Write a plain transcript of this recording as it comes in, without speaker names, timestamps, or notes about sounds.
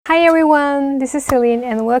Hi everyone, this is Selin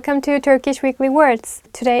and welcome to Turkish Weekly Words.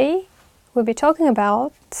 Today we'll be talking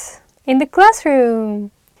about in the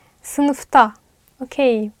classroom. Sınıfta.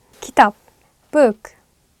 Okay. Kitap. Book.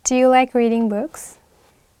 Do you like reading books?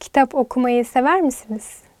 Kitap okumayı sever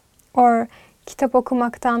misiniz? Or kitap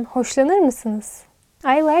okumaktan hoşlanır mısınız?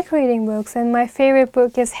 I like reading books and my favorite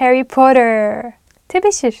book is Harry Potter.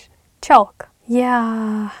 Tebeşir. Chalk.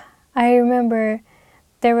 Yeah, I remember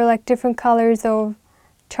there were like different colors of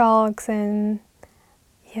chalks and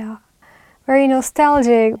yeah, very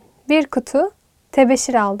nostalgic. Bir kutu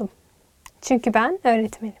tebeşir aldım. Çünkü ben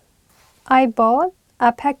öğretmenim. I bought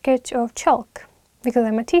a package of chalk because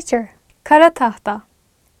I'm a teacher. Kara tahta.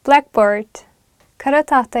 Blackboard. Kara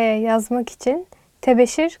tahtaya yazmak için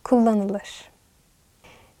tebeşir kullanılır.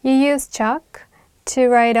 You use chalk to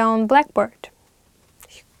write on blackboard.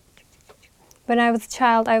 When I was a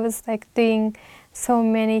child, I was like doing so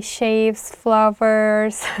many shapes,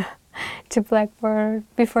 flowers to blackboard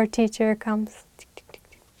before teacher comes.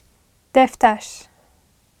 Defter.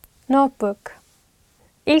 Notebook.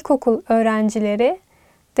 İlkokul öğrencileri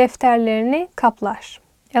defterlerini kaplar.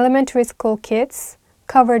 Elementary school kids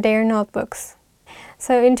cover their notebooks.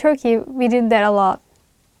 So in Turkey, we did that a lot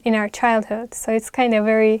in our childhood. So it's kind of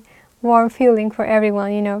very warm feeling for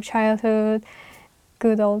everyone, you know, childhood,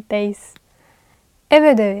 good old days. Ev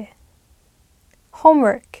ödevi.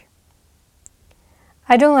 Homework.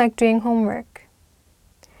 I don't like doing homework.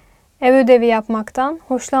 Ev ödevi yapmaktan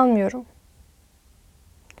hoşlanmıyorum.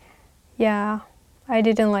 Yeah, I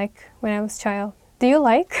didn't like when I was a child. Do you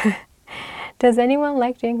like? Does anyone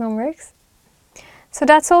like doing homeworks? So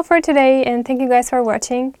that's all for today and thank you guys for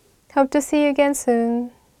watching. Hope to see you again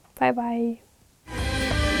soon. Bye bye.